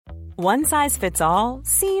One size fits all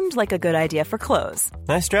seemed like a good idea for clothes.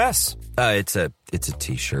 Nice dress. It's a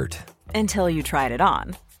t-shirt. Until you tried it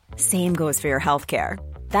on. Same goes for your healthcare.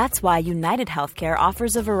 That's why United Healthcare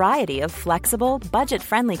offers a variety of flexible,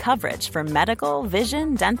 budget-friendly coverage for medical,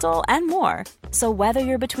 vision, dental, and more. So whether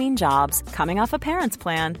you're between jobs, coming off a parent's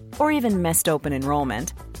plan, or even missed open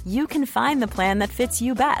enrollment, you can find the plan that fits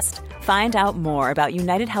you best. Find out more about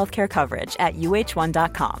United Healthcare coverage at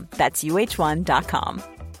uh1.com. That's uh1.com.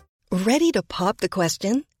 Ready to pop the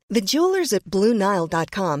question? The jewelers at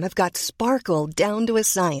BlueNile.com have got sparkle down to a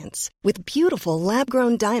science with beautiful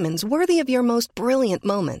lab-grown diamonds worthy of your most brilliant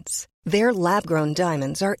moments. Their lab-grown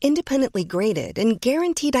diamonds are independently graded and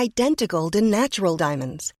guaranteed identical to natural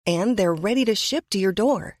diamonds, and they're ready to ship to your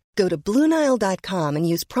door. Go to BlueNile.com and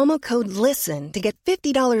use promo code LISTEN to get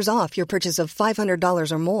 $50 off your purchase of $500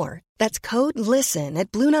 or more. That's code LISTEN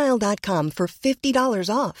at BlueNile.com for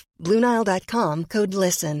 $50 off. BlueNile.com, code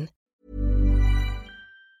LISTEN.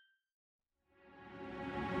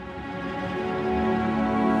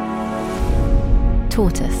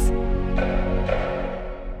 Tortoise.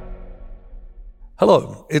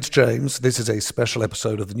 Hello, it's James. This is a special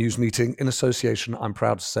episode of the News Meeting in association, I'm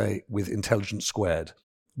proud to say, with Intelligence Squared.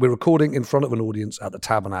 We're recording in front of an audience at the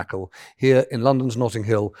Tabernacle here in London's Notting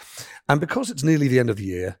Hill. And because it's nearly the end of the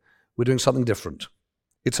year, we're doing something different.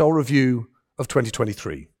 It's our review of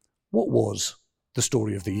 2023. What was the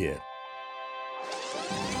story of the year?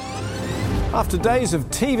 After days of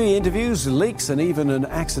TV interviews, leaks and even an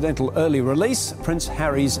accidental early release, Prince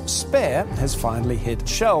Harry's Spare has finally hit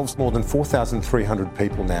shelves. More than 4,300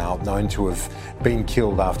 people now known to have been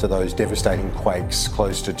killed after those devastating quakes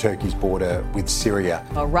close to Turkey's border with Syria.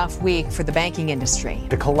 A rough week for the banking industry.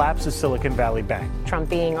 The collapse of Silicon Valley Bank. Trump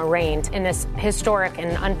being arraigned in this historic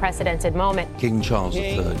and unprecedented moment. King Charles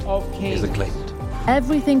III is acclaimed.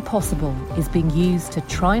 Everything possible is being used to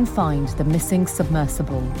try and find the missing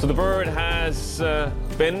submersible. So the bird has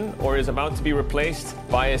been or is about to be replaced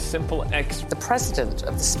by a simple X. The president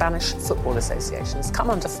of the Spanish Football Association has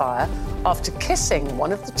come under fire after kissing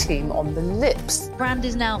one of the team on the lips. Brand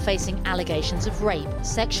is now facing allegations of rape,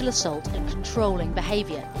 sexual assault and controlling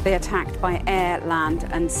behaviour. They attacked by air, land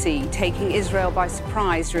and sea, taking Israel by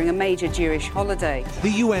surprise during a major Jewish holiday.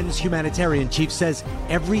 The UN's humanitarian chief says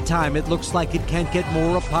every time it looks like it can't get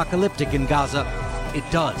more apocalyptic in Gaza, it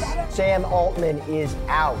does. Sam Altman is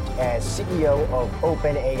out as CEO of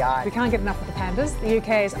OpenAI. We can't get enough of the pandas. The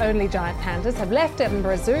UK's only giant pandas have left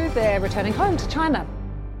Edinburgh Zoo. They're returning home to China.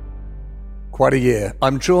 Quite a year.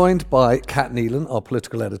 I'm joined by Kat Neelan, our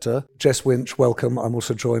political editor. Jess Winch, welcome. I'm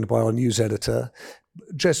also joined by our news editor.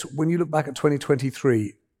 Jess, when you look back at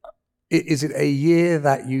 2023, is it a year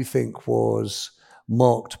that you think was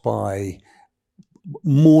marked by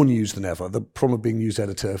more news than ever? The problem of being news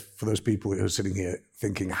editor, for those people who are sitting here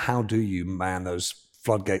thinking, how do you man those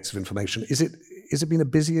floodgates of information? Is it been a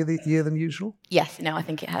busier year than usual? Yes, no, I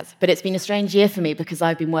think it has. But it's been a strange year for me because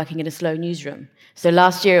I've been working in a slow newsroom. So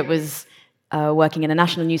last year it was working in a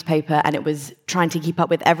national newspaper and it was trying to keep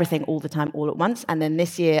up with everything all the time, all at once. And then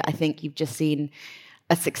this year, I think you've just seen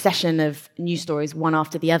a succession of news stories, one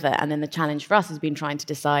after the other. And then the challenge for us has been trying to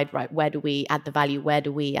decide, right, where do we add the value? Where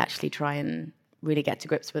do we actually try and really get to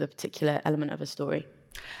grips with a particular element of a story?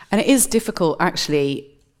 And it is difficult,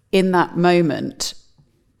 actually, in that moment,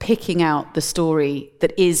 picking out the story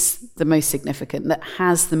that is the most significant, that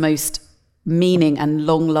has the most meaning and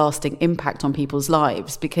long-lasting impact on people's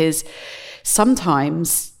lives, because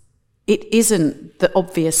sometimes it isn't the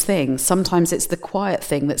obvious thing. Sometimes it's the quiet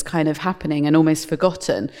thing that's kind of happening and almost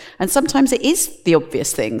forgotten. And sometimes it is the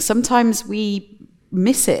obvious thing. Sometimes we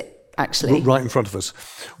miss it, actually. Right in front of us.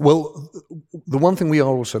 Well, the one thing we are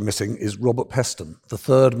also missing is Robert Peston, the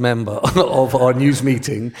third member of our news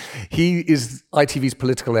meeting. He is ITV's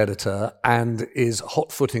political editor and is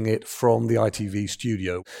hot-footing it from the ITV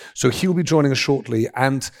studio. So he'll be joining us shortly,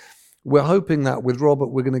 and we're hoping that with Robert,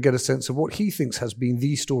 we're going to get a sense of what he thinks has been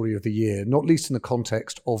the story of the year, not least in the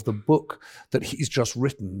context of the book that he's just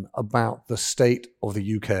written about the state of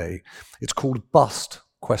the UK. It's called Bust, ?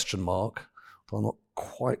 I'm not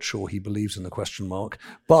quite sure he believes in the question mark.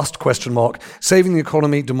 Bust, ? Saving the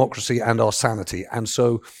economy, democracy, and our sanity. And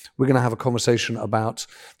so we're going to have a conversation about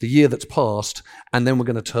the year that's passed, and then we're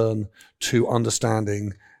going to turn to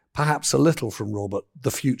understanding, perhaps a little from Robert, the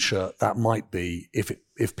future that might be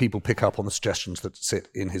if people pick up on the suggestions that sit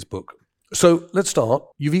in his book. So let's start.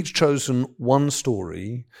 You've each chosen one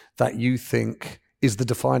story that you think is the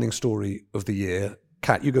defining story of the year.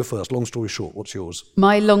 Kat, you go first. Long story short, what's yours?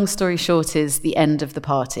 My long story short is the end of the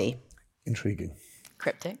party. Intriguing.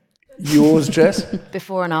 Cryptic. Yours, Jess?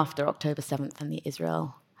 Before and after October 7th and the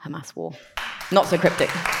Israel-Hamas war. Not so cryptic.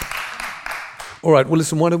 All right, well,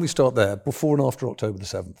 listen, why don't we start there, before and after October the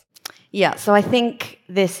 7th? Yeah, so I think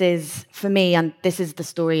this is, for me, and this is the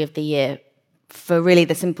story of the year, for really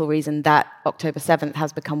the simple reason that October 7th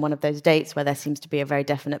has become one of those dates where there seems to be a very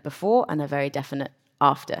definite before and a very definite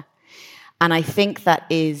after. And I think that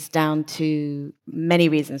is down to many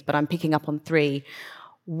reasons, but I'm picking up on three.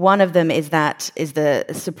 One of them is the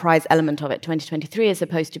surprise element of it. 2023 is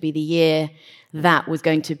supposed to be the year that was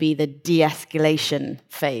going to be the de-escalation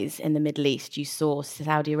phase in the Middle East. You saw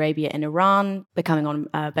Saudi Arabia and Iran becoming on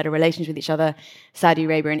better relations with each other. Saudi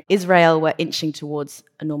Arabia and Israel were inching towards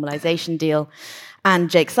a normalization deal. And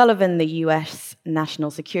Jake Sullivan, the US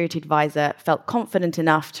National Security Advisor, felt confident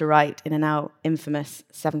enough to write in a now infamous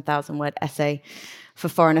 7,000-word essay for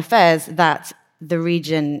Foreign Affairs that the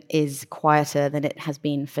region is quieter than it has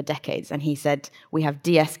been for decades. And he said, we have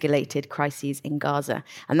de-escalated crises in Gaza.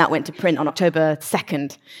 And that went to print on October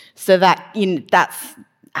 2nd. So that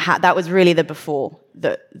was really the before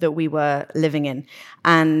that we were living in.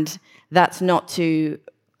 And that's not to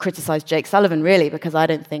criticize Jake Sullivan, really, because I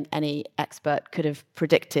don't think any expert could have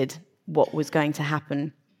predicted what was going to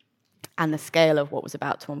happen and the scale of what was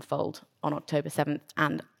about to unfold on October 7th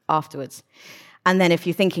and afterwards. And then if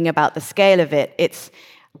you're thinking about the scale of it,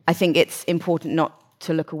 I think it's important not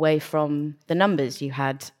to look away from the numbers. You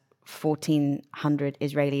had 1,400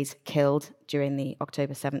 Israelis killed during the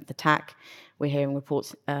October 7th attack. We're hearing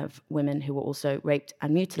reports of women who were also raped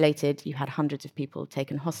and mutilated. You had hundreds of people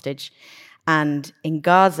taken hostage. And in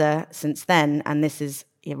Gaza, since then, and this is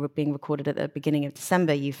being recorded at the beginning of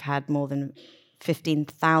December, you've had more than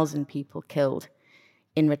 15,000 people killed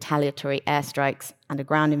in retaliatory airstrikes and a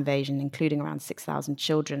ground invasion, including around 6,000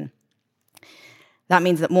 children. That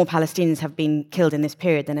means that more Palestinians have been killed in this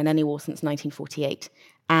period than in any war since 1948.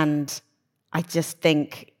 And I just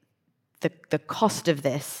think the cost of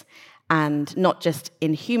this, and not just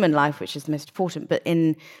in human life, which is the most important, but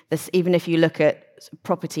in this, even if you look at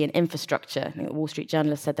property and infrastructure, I think the Wall Street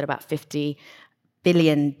Journal said that about $50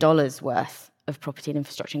 billion worth of property and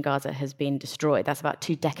infrastructure in Gaza has been destroyed. That's about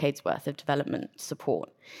 2 decades worth of development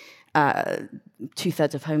support.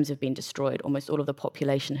 2/3 of homes have been destroyed. Almost all of the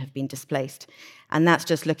population have been displaced. And that's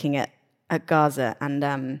just looking at Gaza.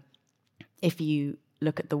 And if you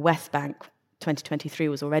look at the West Bank, 2023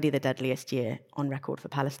 was already the deadliest year on record for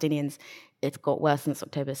Palestinians. It's got worse since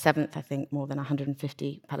October 7th. I think more than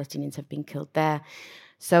 150 Palestinians have been killed there.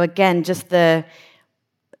 So again, just the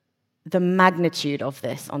magnitude of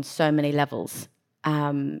this on so many levels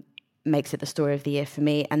makes it the story of the year for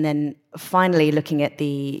me. And then finally, looking at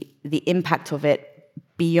the impact of it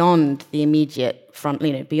beyond the immediate front,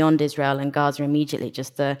 beyond Israel and Gaza immediately,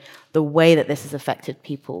 just the way that this has affected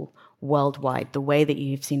people worldwide, the way that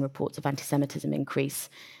you've seen reports of anti-Semitism increase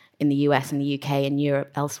in the US and the UK and Europe,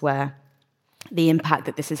 elsewhere, the impact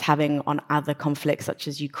that this is having on other conflicts such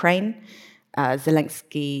as Ukraine.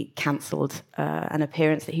 Zelensky cancelled an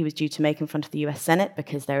appearance that he was due to make in front of the US Senate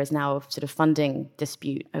because there is now a sort of funding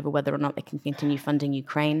dispute over whether or not they can continue funding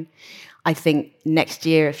Ukraine. I think next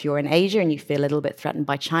year, if you're in Asia and you feel a little bit threatened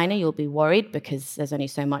by China, you'll be worried because there's only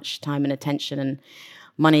so much time and attention and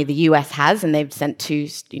money the US has, and they've sent 2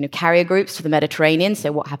 carrier groups to the Mediterranean.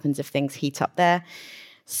 So what happens if things heat up there?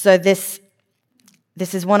 So this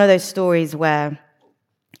is one of those stories where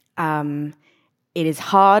it is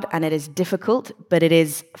hard and it is difficult, but it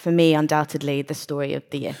is, for me, undoubtedly the story of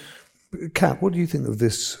the year. Kat, what do you think of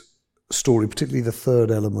this story, particularly the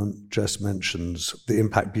third element Jess mentions, the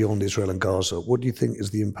impact beyond Israel and Gaza? What do you think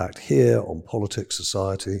is the impact here on politics,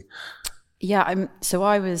 society? Yeah, so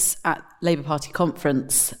I was at Labour Party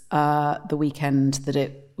conference the weekend that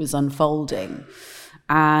it was unfolding,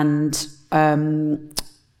 and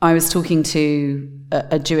I was talking to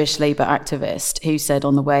a Jewish Labour activist who said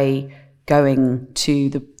on the way going to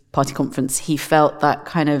the party conference, he felt that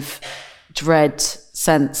kind of dread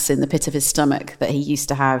sense in the pit of his stomach that he used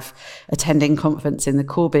to have attending conference in the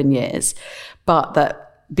Corbyn years, but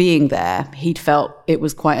that being there, he'd felt it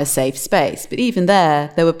was quite a safe space. But even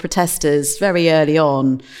there were protesters very early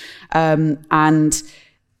on. And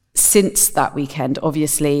since that weekend,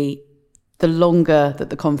 obviously, the longer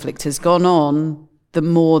that the conflict has gone on, the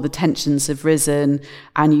more the tensions have risen,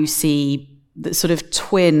 and you see the sort of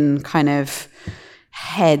twin kind of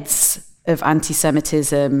heads of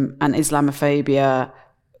anti-Semitism and Islamophobia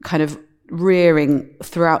kind of rearing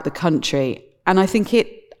throughout the country. And I think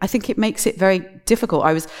it makes it very difficult.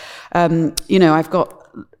 I was, I've got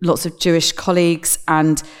lots of Jewish colleagues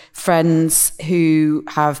and friends who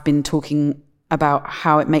have been talking about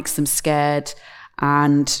how it makes them scared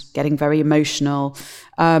and getting very emotional.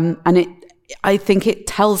 And I think it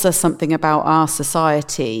tells us something about our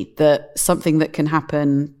society, that something that can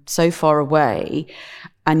happen so far away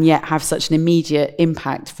and yet have such an immediate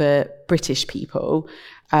impact for British people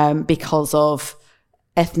because of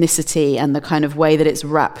ethnicity and the kind of way that it's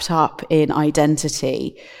wrapped up in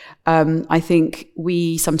identity. I think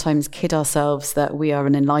we sometimes kid ourselves that we are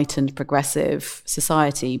an enlightened, progressive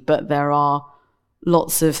society, but there are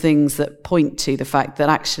lots of things that point to the fact that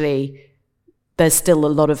actually there's still a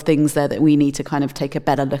lot of things there that we need to kind of take a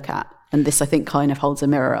better look at. And this, I think, kind of holds a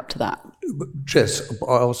mirror up to that. Jess,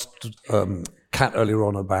 I asked Kat earlier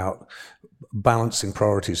on about balancing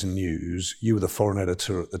priorities in news. You were the foreign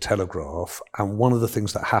editor at The Telegraph, and one of the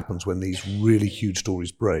things that happens when these really huge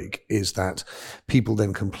stories break is that people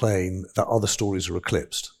then complain that other stories are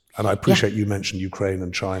eclipsed. And I appreciate you mentioned Ukraine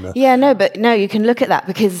and China. Yeah, no, you can look at that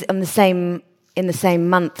because in the same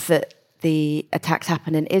month that the attacks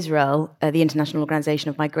happened in Israel, the International Organization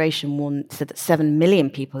of Migration said that 7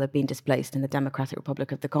 million people have been displaced in the Democratic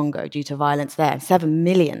Republic of the Congo due to violence there. 7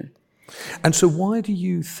 million. And so why do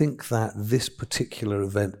you think that this particular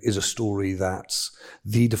event is a story that's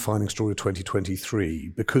the defining story of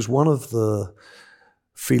 2023? Because one of the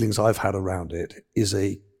feelings I've had around it is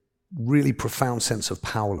a really profound sense of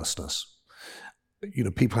powerlessness. You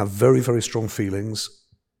know, people have very, very strong feelings.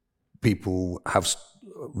 People have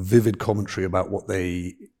vivid commentary about what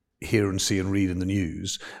they hear and see and read in the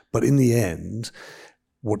news. But in the end,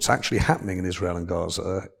 what's actually happening in Israel and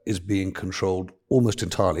Gaza is being controlled almost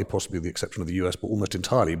entirely, possibly with the exception of the US, but almost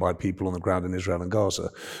entirely by people on the ground in Israel and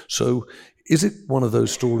Gaza. So is it one of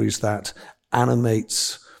those stories that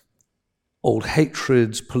animates old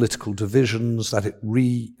hatreds, political divisions, that it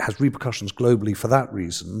has repercussions globally for that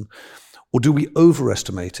reason? Or do we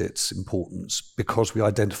overestimate its importance because we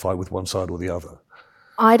identify with one side or the other?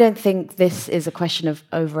 I don't think this is a question of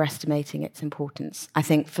overestimating its importance. I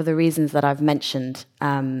think for the reasons that I've mentioned,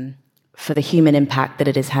 for the human impact that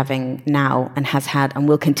it is having now and has had and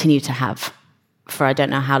will continue to have for I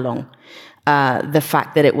don't know how long, the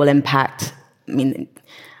fact that it will impact, I mean,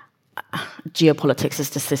 geopolitics is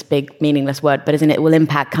just this big meaningless word, but it will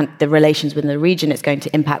impact the relations within the region.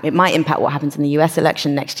 It might impact what happens in the US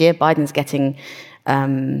election next year. Biden's getting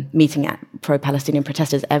meeting at pro-Palestinian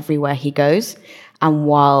protesters everywhere he goes. And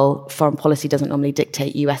while foreign policy doesn't normally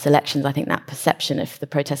dictate US elections, I think that perception, if the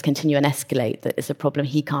protests continue and escalate, that it's a problem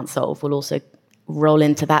he can't solve, will also roll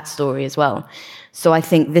into that story as well. So I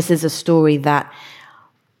think this is a story that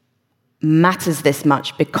matters this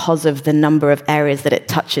much because of the number of areas that it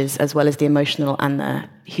touches, as well as the emotional and the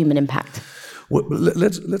human impact. Well,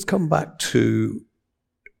 let's come back to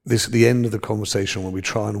this at the end of the conversation when we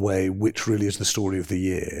try and weigh which really is the story of the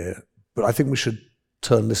year. But I think we should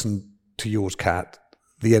listen to yours, Kat,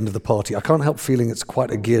 the end of the party. I can't help feeling it's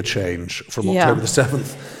quite a gear change from October the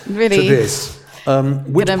 7th really, to this.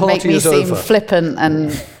 Which gonna party make me is seem over? Flippant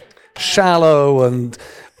and shallow and,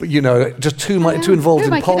 just too involved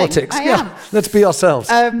in politics. I am. Let's be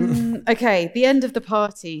ourselves. Okay, the end of the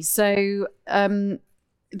party. So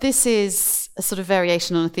this is a sort of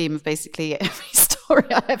variation on a theme of basically every story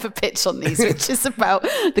I ever pitch on these, which is about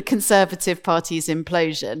the Conservative Party's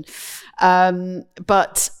implosion.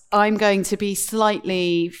 But I'm going to be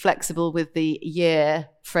slightly flexible with the year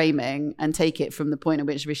framing and take it from the point at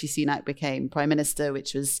which Rishi Sunak became Prime Minister,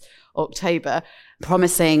 which was October,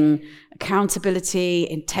 promising accountability,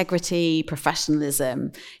 integrity,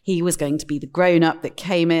 professionalism. He was going to be the grown-up that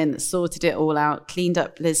came in, that sorted it all out, cleaned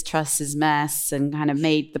up Liz Truss's mess and kind of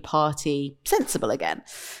made the party sensible again.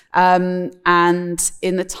 And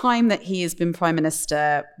in the time that he has been Prime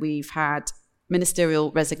Minister, we've had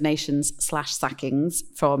ministerial resignations / sackings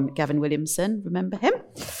from Gavin Williamson, remember him?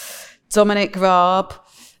 Dominic Raab,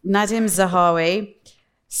 Nadim Zahawi,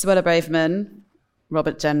 Suella Braverman,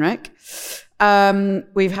 Robert Jenrick.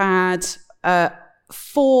 We've had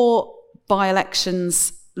 4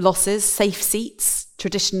 by-elections losses, safe seats,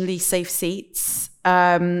 traditionally safe seats.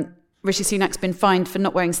 Rishi Sunak's been fined for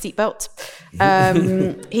not wearing a seatbelt.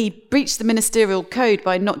 He breached the ministerial code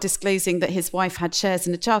by not disclosing that his wife had shares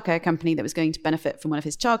in a childcare company that was going to benefit from one of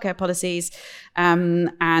his childcare policies.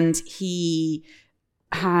 And he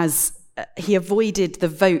avoided the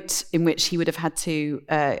vote in which he would have had to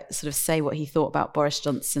sort of say what he thought about Boris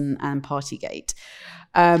Johnson and Partygate.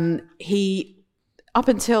 He, up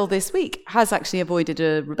until this week, has actually avoided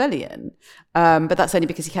a rebellion, but that's only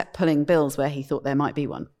because he kept pulling bills where he thought there might be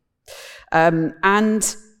one.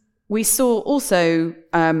 And we saw also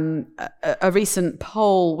a recent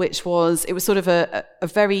poll, it was sort of a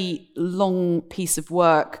very long piece of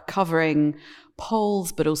work covering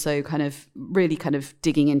polls, but also kind of really kind of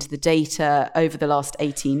digging into the data over the last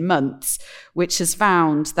 18 months, which has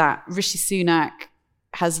found that Rishi Sunak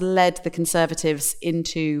has led the Conservatives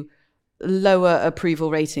into lower approval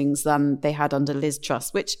ratings than they had under Liz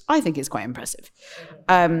Truss, which I think is quite impressive.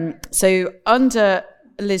 So under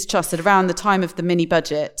Liz Truss, at around the time of the mini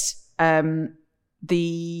budget,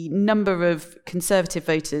 the number of Conservative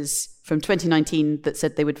voters from 2019 that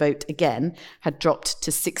said they would vote again had dropped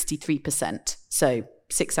to 63%. So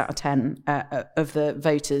 6 out of 10 of the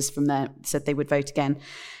voters from there said they would vote again.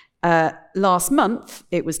 Last month,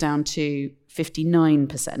 it was down to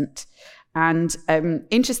 59%. And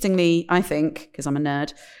interestingly, I think, because I'm a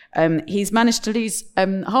nerd, he's managed to lose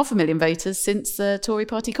 500,000 voters since the Tory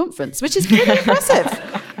party conference, which is pretty impressive.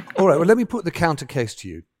 All right, well, let me put the counter case to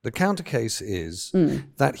you. The counter case is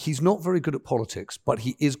that he's not very good at politics, but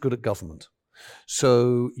he is good at government.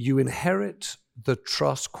 So you inherit the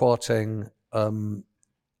Truss Kwarteng.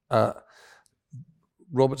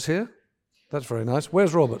 Robert's here? That's very nice.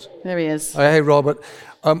 Where's Robert? There he is. Hey, Robert.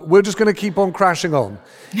 We're just going to keep on crashing on.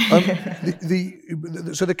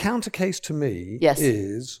 So the counter case to me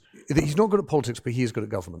is that he's not good at politics, but he is good at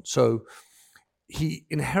government. So he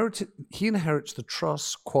inherits the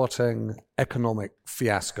Truss Kwarteng economic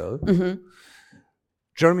fiasco. Mm-hmm.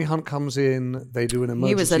 Jeremy Hunt comes in, they do an emergency budget.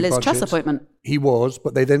 He was a Liz Truss appointment. He was,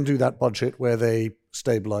 but they then do that budget where they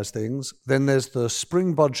stabilise things. Then there's the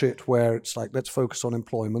spring budget where it's like, let's focus on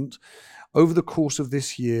employment. Over the course of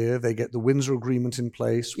this year, they get the Windsor Agreement in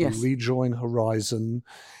place. We rejoin Horizon.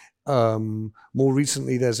 More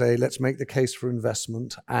recently, there's let's make the case for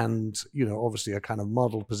investment and, obviously a kind of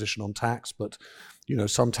muddled position on tax, but,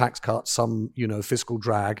 some tax cuts, some, fiscal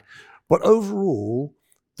drag. But overall,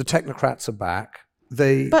 the technocrats are back.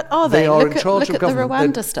 But are they? Look at the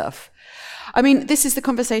Rwanda stuff. I mean, this is the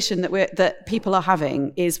conversation that people are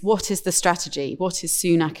having is what is the strategy? What is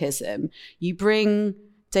Sunakism? You bring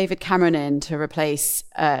David Cameron in to replace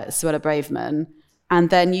Suella Braverman, and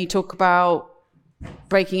then you talk about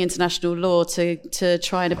breaking international law to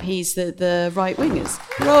try and appease the right wingers.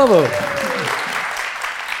 Bravo!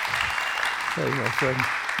 Hey, my friend.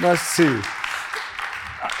 Nice to see you.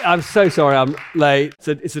 I'm so sorry I'm late.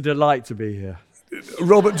 It's a delight to be here.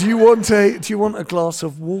 Robert, do you want a glass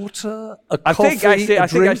of water, a coffee, I think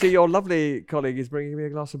actually your lovely colleague is bringing me a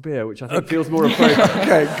glass of beer, which I think feels more appropriate.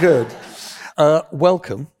 Okay, good.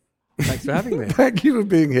 Welcome. Thanks for having me. Thank you for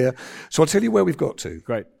being here. So I'll tell you where we've got to.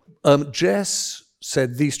 Great. Jess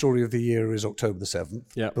said the story of the year is October the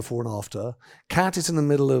 7th, before and after. Kat is in the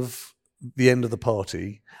middle of the end of the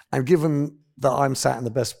party. And given that I'm sat in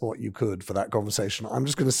the best spot you could for that conversation, I'm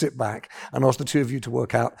just going to sit back and ask the two of you to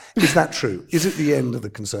work out, is that true? Is it the end of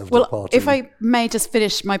the Conservative Party? If I may just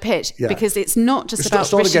finish my pitch, because it's not just about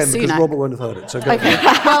start Rishi again, Sunak. because Robert won't have heard it. So go okay.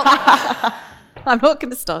 Well, I'm not going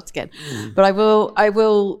to start again, but I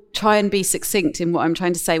will try and be succinct in what I'm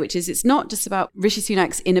trying to say, which is it's not just about Rishi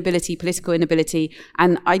Sunak's political inability,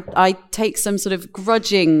 and I take some sort of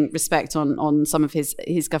grudging respect on some of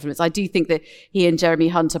his governments. I do think that he and Jeremy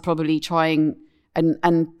Hunt are probably trying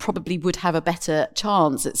and probably would have a better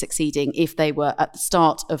chance at succeeding if they were at the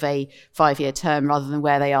start of a 5-year term rather than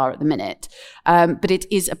where they are at the minute. But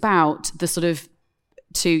it is about the sort of,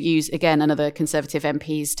 to use again another Conservative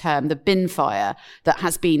MP's term, the bin fire that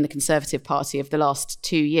has been the Conservative Party of the last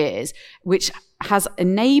 2 years, which has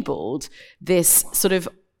enabled this sort of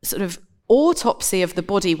autopsy of the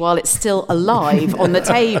body while it's still alive on the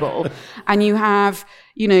table. And you have,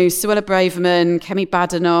 Suella Braverman, Kemi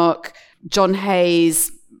Badenoch, John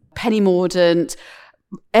Hayes, Penny Mordaunt,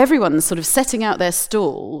 everyone's sort of setting out their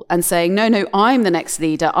stall and saying, no, I'm the next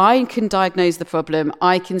leader. I can diagnose the problem.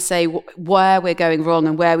 I can say where we're going wrong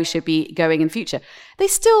and where we should be going in future. They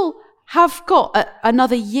still have got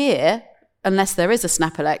another year, unless there is a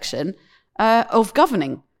snap election, of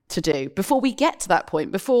governing to do before we get to that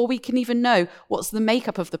point, before we can even know what's the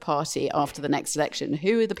makeup of the party after the next election.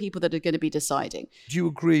 Who are the people that are going to be deciding? Do you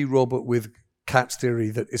agree, Robert, with Kat's theory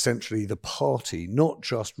that essentially the party, not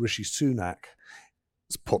just Rishi Sunak's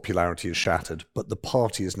popularity is shattered, but the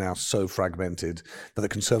party is now so fragmented that the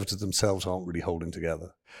Conservatives themselves aren't really holding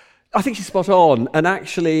together? I think she's spot on. And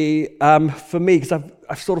actually, for me, because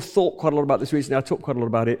I've sort of thought quite a lot about this recently, I talked quite a lot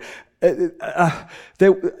about it,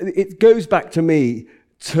 it goes back to me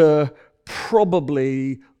to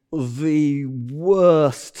probably the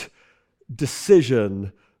worst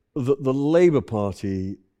decision that the Labour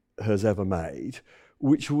Party has ever made,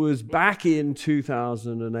 which was back in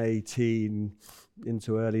 2018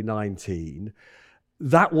 into early 19.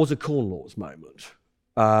 That was a Corn Laws moment.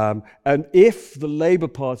 And if the Labour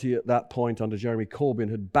Party at that point under Jeremy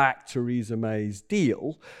Corbyn had backed Theresa May's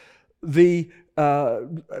deal, the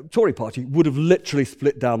Tory party would have literally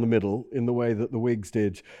split down the middle in the way that the Whigs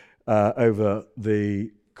did over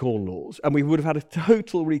the Corn Laws, and we would have had a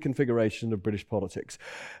total reconfiguration of British politics.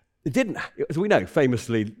 It didn't, as we know,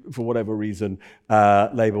 famously, for whatever reason,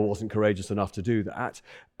 Labour wasn't courageous enough to do that.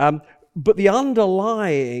 But the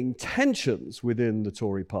underlying tensions within the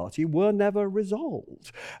Tory party were never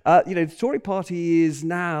resolved. The Tory party is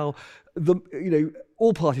now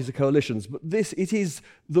all parties are coalitions, but it is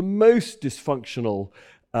the most dysfunctional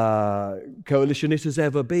coalition it has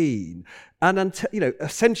ever been. And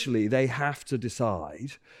essentially they have to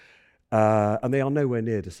decide, and they are nowhere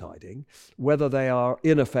near deciding, whether they are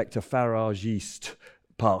in effect a Farageist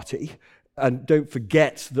party. And don't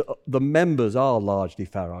forget that the members are largely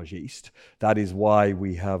Farageist. That is why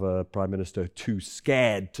we have a Prime Minister too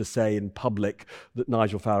scared to say in public that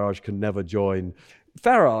Nigel Farage can never join.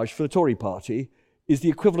 Farage, for the Tory party, is the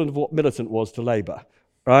equivalent of what Militant was to Labour,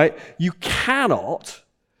 right? You cannot,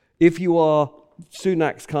 if you are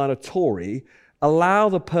Sunak's kind of Tory, allow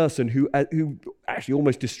the person who actually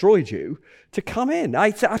almost destroyed you to come in.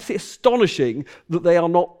 It's absolutely astonishing that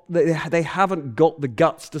they haven't got the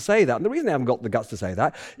guts to say that. And the reason they haven't got the guts to say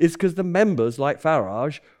that is because the members like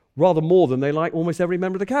Farage rather more than they like almost every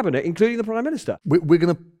member of the cabinet, including the Prime Minister. We're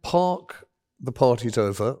going to park the parties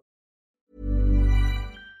over.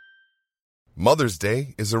 Mother's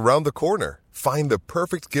Day is around the corner. Find the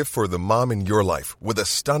perfect gift for the mom in your life with a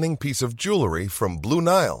stunning piece of jewelry from Blue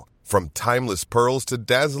Nile. From timeless pearls to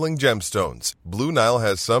dazzling gemstones, Blue Nile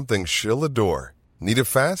has something she'll adore. Need it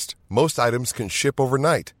fast? Most items can ship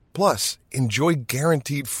overnight. Plus, enjoy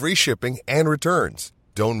guaranteed free shipping and returns.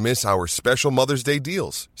 Don't miss our special Mother's Day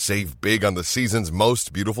deals. Save big on the season's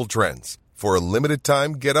most beautiful trends. For a limited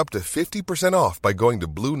time, get up to 50% off by going to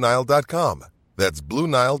BlueNile.com. That's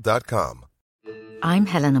BlueNile.com. I'm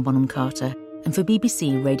Helena Bonham Carter, and for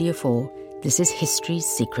BBC Radio 4, this is History's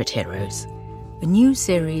Secret Heroes, a new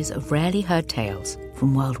series of rarely heard tales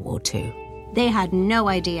from World War II. They had no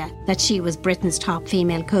idea that she was Britain's top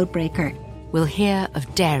female codebreaker. We'll hear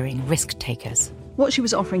of daring risk-takers. What she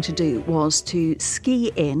was offering to do was to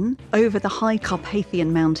ski in over the high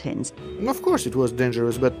Carpathian Mountains. Of course it was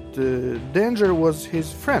dangerous, but danger was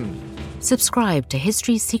his friend. Subscribe to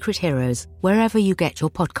History's Secret Heroes wherever you get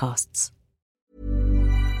your podcasts.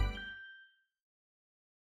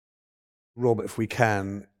 Rob, if we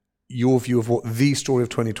can, your view of what the story of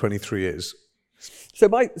 2023 is. So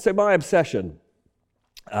my obsession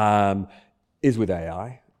is with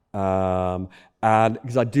AI, and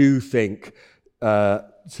because I do think, to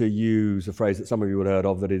use a phrase that some of you would have heard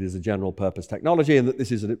of, that it is a general purpose technology, and that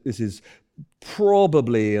this is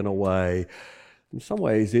probably, in a way, in some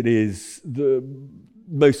ways, it is the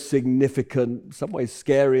most significant, some ways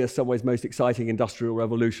scariest, some ways most exciting industrial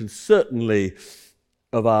revolution, certainly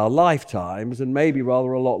of our lifetimes, and maybe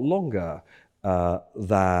rather a lot longer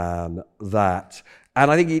than that.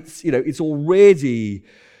 And I think it's already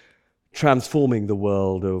transforming the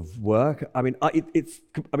world of work. I mean,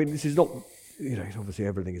 this is not, obviously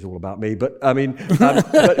everything is all about me, but but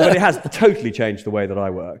it has totally changed the way that I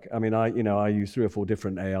work. I mean, I use 3 or 4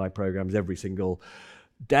 different AI programs every single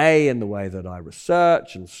day in the way that I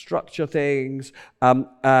research and structure things,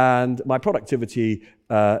 and my productivity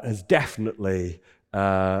has definitely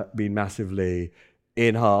been massively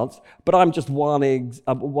enhanced. But I'm just one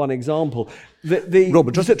example.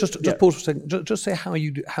 Robert, just pause for a second. Just say how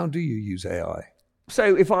do you use AI?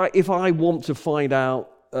 So if I want to find out,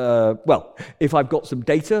 if I've got some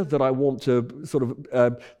data that I want to sort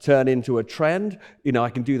of turn into a trend, I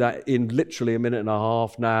can do that in literally a minute and a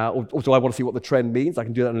half now. Or so I want to see what the trend means. I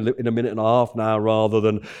can do that in a minute and a half now, rather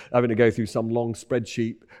than having to go through some long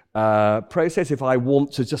spreadsheet process. If I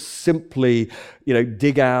want to just simply,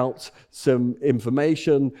 dig out some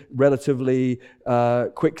information relatively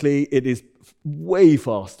quickly, it is way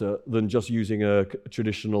faster than just using a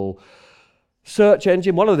traditional search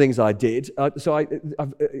engine. One of the things I did, this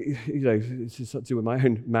is to do with my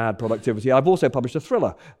own mad productivity. I've also published a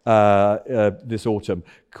thriller this autumn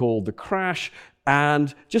called The Crash,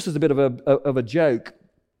 and just as a bit of a joke,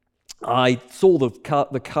 I saw the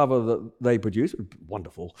cover that they produced,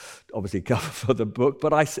 wonderful, obviously cover for the book.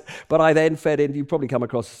 But I then fed in. You probably come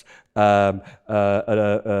across a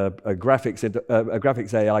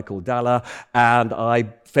graphics AI called Dalla, and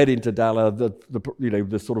I fed into Dalla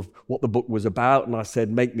the sort of what the book was about, and I said,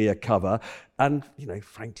 make me a cover. And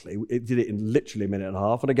frankly, it did it in literally a minute and a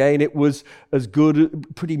half. And again, it was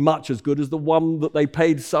pretty much as good as the one that they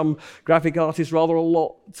paid some graphic artist rather a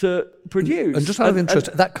lot to produce. And just out of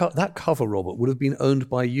interest, that cover, Robert, would have been owned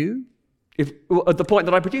by you? At the point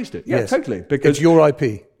that I produced it. Yeah, yes. Totally. Because it's your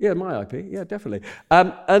IP. Yeah, my IP. Yeah, definitely.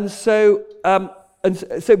 And so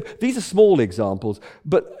these are small examples,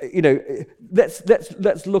 but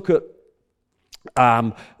let's look at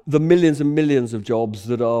the millions and millions of jobs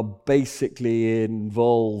that are basically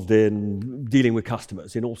involved in dealing with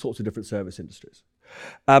customers in all sorts of different service industries.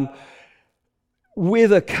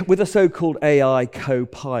 With a so-called AI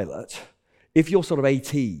co-pilot, if you're sort of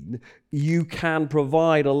 18, you can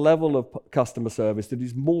provide a level of customer service that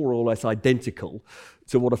is more or less identical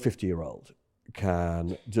to what a 50-year-old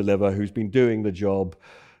can deliver who's been doing the job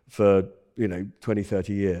for 20,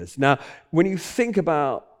 30 years. Now, when you think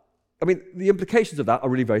about, the implications of that are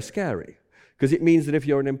really very scary, because it means that if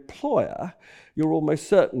you're an employer, you're almost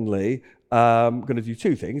certainly going to do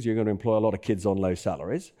two things. You're going to employ a lot of kids on low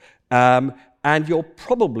salaries, and you're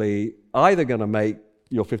probably either going to make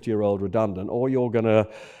your 50-year-old redundant, or you're going to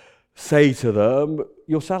say to them,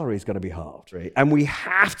 your salary is going to be halved. Right? And we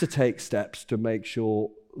have to take steps to make sure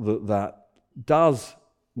that that does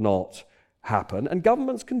not happen, and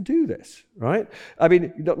governments can do this, right?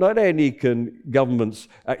 Not only can governments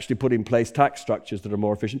actually put in place tax structures that are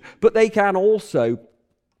more efficient, but they can also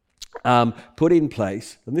put in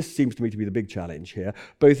place, and this seems to me to be the big challenge here,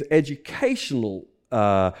 both educational,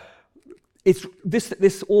 it's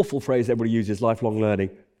this awful phrase everybody uses, lifelong learning.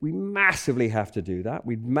 We massively have to do that.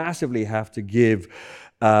 We massively have to give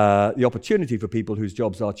the opportunity for people whose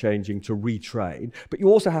jobs are changing to retrain. But you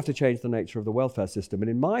also have to change the nature of the welfare system. And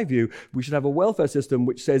in my view, we should have a welfare system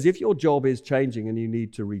which says if your job is changing and you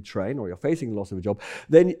need to retrain, or you're facing loss of a job,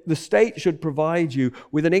 then the state should provide you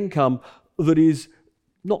with an income that is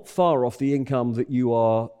not far off the income that you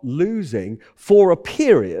are losing for a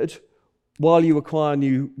period while you acquire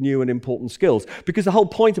new and important skills. Because the whole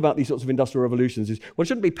point about these sorts of industrial revolutions is one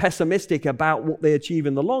shouldn't be pessimistic about what they achieve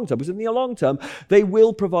in the long term, because in the long term, they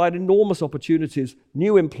will provide enormous opportunities,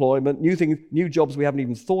 new employment, new things, new jobs we haven't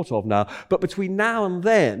even thought of now. But between now and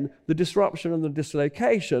then, the disruption and the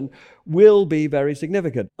dislocation will be very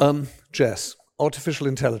significant. Jess, artificial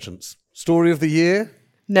intelligence, story of the year?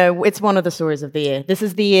 No, it's one of the stories of the year. This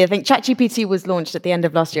is the year, I think ChatGPT was launched at the end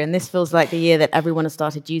of last year, and this feels like the year that everyone has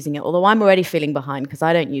started using it, although I'm already feeling behind because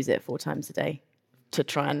I don't use it 4 times a day to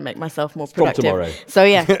try and make myself more productive. From tomorrow. So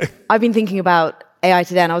yeah, I've been thinking about AI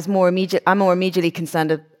today, and I'm more immediately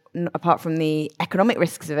concerned, apart from the economic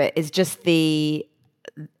risks of it, is just the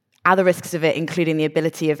other risks of it, including the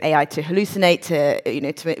ability of AI to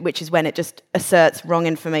hallucinate, which is when it just asserts wrong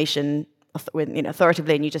information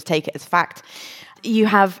authoritatively, and you just take it as fact. You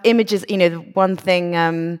have images, the one thing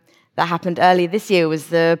that happened earlier this year was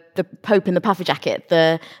the Pope in the puffer jacket,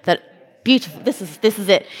 that beautiful, this is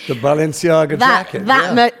it. The Balenciaga jacket.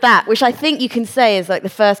 That, which I think you can say is like the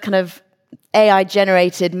first kind of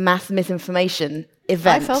AI-generated mass misinformation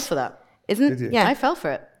event. I fell for that. Isn't it? Yeah, I fell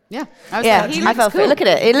for it. Yeah, I fell for it. Look at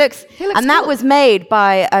it. It looks and that was made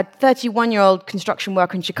by a 31-year-old construction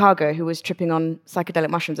worker in Chicago who was tripping on psychedelic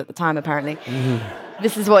mushrooms at the time, apparently. Mm-hmm.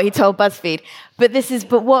 This is what he told BuzzFeed.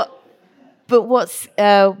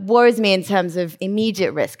 What worries me in terms of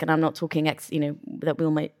immediate risk, and I'm not talking that we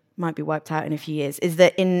all might be wiped out in a few years, is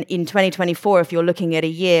that in 2024, if you're looking at a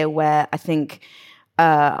year where I think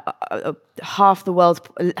half the world's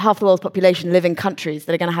population live in countries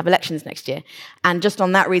that are going to have elections next year. And just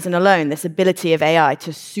on that reason alone, this ability of AI to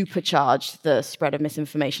supercharge the spread of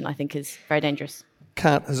misinformation, I think, is very dangerous.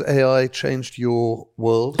 Kat, has AI changed your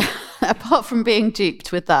world? Apart from being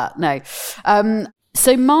duped with that, no.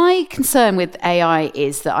 So my concern with AI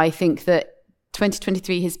is that I think that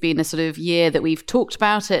 2023 has been a sort of year that we've talked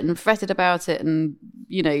about it and fretted about it and,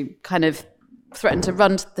 kind of threatened to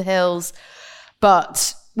run to the hills.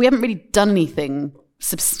 But we haven't really done anything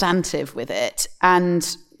substantive with it.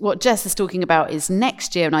 And what Jess is talking about is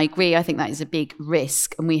next year, and I agree, I think that is a big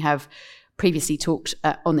risk. And we have previously talked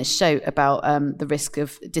on this show about the risk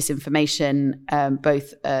of disinformation,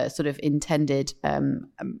 both sort of intended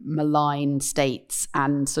malign states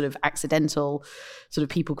and sort of accidental sort of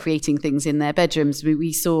people creating things in their bedrooms.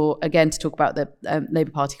 We saw, again, to talk about the Labour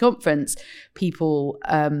Party conference, people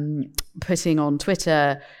putting on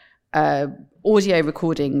Twitter audio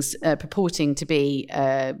recordings purporting to be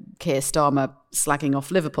Keir Starmer slagging off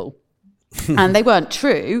Liverpool. And they weren't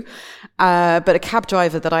true, but a cab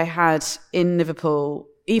driver that I had in Liverpool,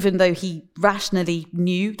 even though he rationally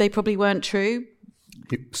knew they probably weren't true,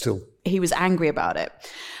 he was angry about it,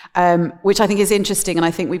 which I think is interesting. And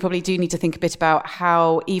I think we probably do need to think a bit about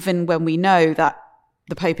how, even when we know that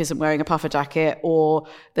the Pope isn't wearing a puffer jacket, or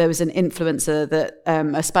there was an influencer that,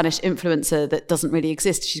 a Spanish influencer that doesn't really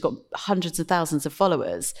exist. She's got hundreds of thousands of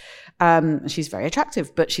followers. She's very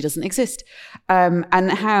attractive, but she doesn't exist. And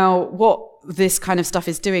what this kind of stuff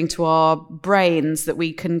is doing to our brains, that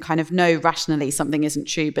we can kind of know rationally something isn't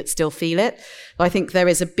true, but still feel it. I think there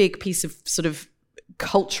is a big piece of sort of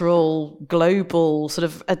cultural, global sort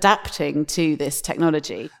of adapting to this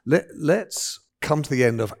technology. Let's come to the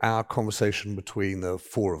end of our conversation between the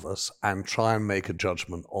four of us and try and make a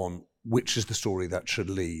judgment on which is the story that should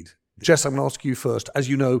lead. Jess, I'm going to ask you first. As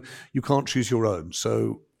you know, you can't choose your own.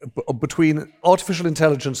 So between artificial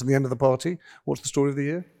intelligence and the end of the party, what's the story of the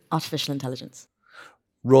year? Artificial intelligence.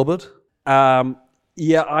 Robert?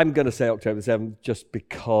 Yeah, I'm going to say October 7th, just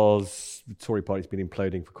because the Tory party's been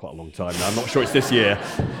imploding for quite a long time now. I'm not sure it's this year.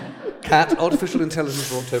 Kat, artificial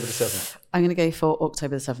intelligence or October the 7th? I'm going to go for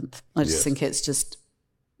October the 7th. I just think it's just,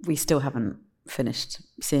 we still haven't finished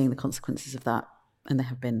seeing the consequences of that, and they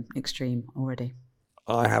have been extreme already.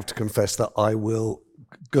 I have to confess that I will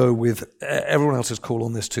go with everyone else's call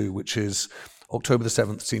on this too, which is October the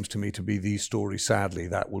 7th seems to me to be the story, sadly,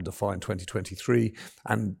 that will define 2023.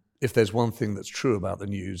 And if there's one thing that's true about the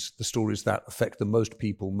news, the stories that affect the most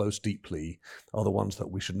people most deeply are the ones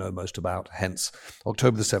that we should know most about. Hence,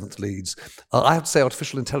 October the 7th leads. I have to say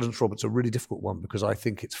artificial intelligence, Robert's a really difficult one because I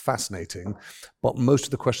think it's fascinating, but most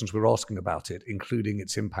of the questions we're asking about it, including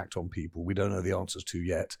its impact on people, we don't know the answers to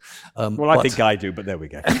yet. Well, I think I do, but there we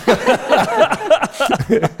go.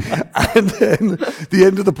 And then the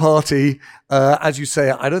end of the party, as you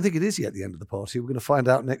say, I don't think it is yet the end of the party. We're going to find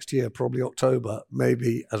out next year, probably October,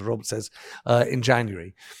 maybe, as Robert says, in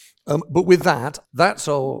January. But with that, that's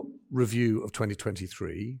our review of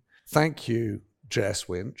 2023. Thank you, Jess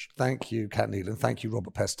Winch. Thank you, Kat Neelan. Thank you,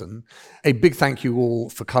 Robert Peston. A big thank you all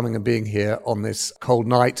for coming and being here on this cold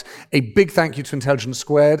night. A big thank you to Intelligence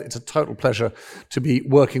Squared. It's a total pleasure to be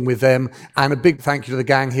working with them. And a big thank you to the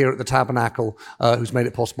gang here at the Tabernacle who's made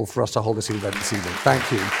it possible for us to hold this event this evening.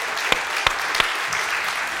 Thank you.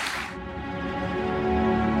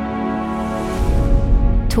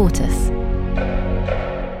 Tortoise.